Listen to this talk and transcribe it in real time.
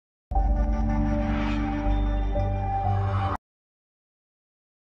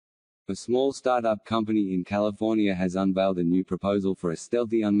A small startup company in California has unveiled a new proposal for a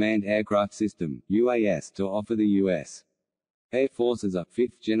stealthy unmanned aircraft system (UAS) to offer the U.S. Air Force as a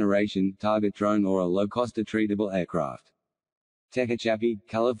fifth-generation target drone or a low-cost treatable aircraft. Tehachapi,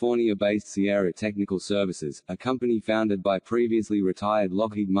 California-based Sierra Technical Services, a company founded by previously retired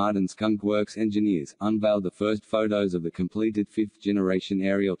Lockheed Martin Skunk Works engineers, unveiled the first photos of the completed fifth-generation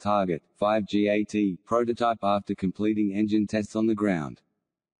aerial target, 5GAT, prototype after completing engine tests on the ground.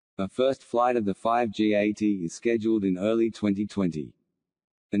 A first flight of the 5GAT is scheduled in early 2020.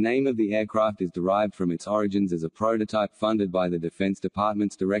 The name of the aircraft is derived from its origins as a prototype funded by the Defense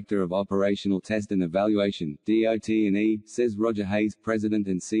Department's Director of Operational Test and Evaluation, DOT&E, says Roger Hayes, President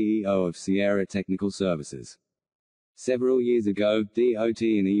and CEO of Sierra Technical Services. Several years ago,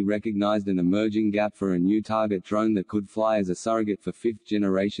 DOT&E recognized an emerging gap for a new target drone that could fly as a surrogate for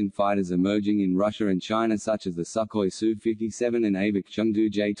fifth-generation fighters emerging in Russia and China such as the Sukhoi Su-57 and Avik Chengdu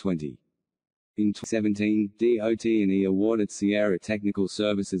J-20. In 2017, DOT&E awarded Sierra Technical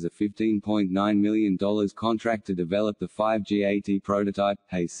Services a $15.9 million contract to develop the 5GAT prototype,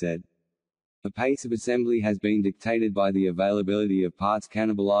 Hayes said. The pace of assembly has been dictated by the availability of parts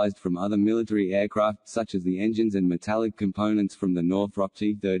cannibalized from other military aircraft, such as the engines and metallic components from the Northrop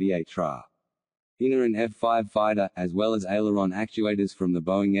T-38 TRA. Inner and F-5 fighter, as well as aileron actuators from the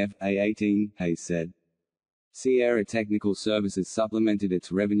Boeing F/A-18, Hayes said. Sierra Technical Services supplemented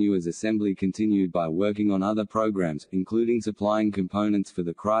its revenue as assembly continued by working on other programs, including supplying components for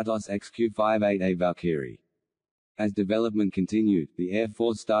the Kratos XQ-58A Valkyrie. As development continued, the Air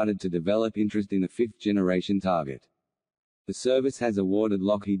Force started to develop interest in a fifth-generation target. The service has awarded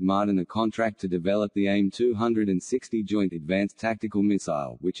Lockheed Martin a contract to develop the AIM-260 Joint Advanced Tactical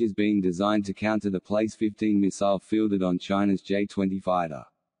Missile, which is being designed to counter the PLACE-15 missile fielded on China's J-20 fighter.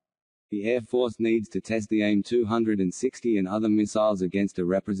 The Air Force needs to test the AIM-260 and other missiles against a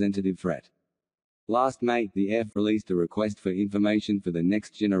representative threat. Last May, the Air Force released a request for information for the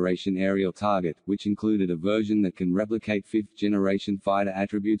next-generation aerial target, which included a version that can replicate fifth-generation fighter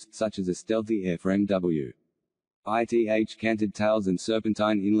attributes, such as a stealthy airframe WITH canted tails and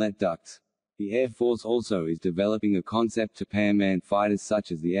serpentine inlet ducts. The Air Force also is developing a concept to pair manned fighters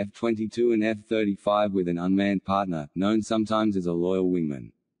such as the F-22 and F-35 with an unmanned partner, known sometimes as a loyal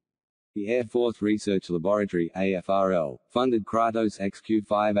wingman. The Air Force Research Laboratory (AFRL) funded Kratos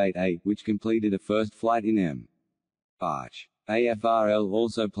XQ-58A, which completed a first flight in March. AFRL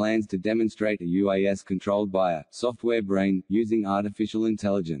also plans to demonstrate a UAS controlled by a software brain, using artificial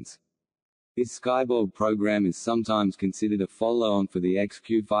intelligence. This Skyborg program is sometimes considered a follow-on for the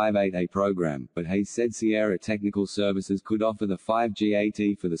XQ-58A program, but Hayes said Sierra Technical Services could offer the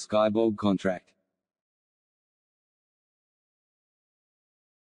 5GAT for the Skyborg contract.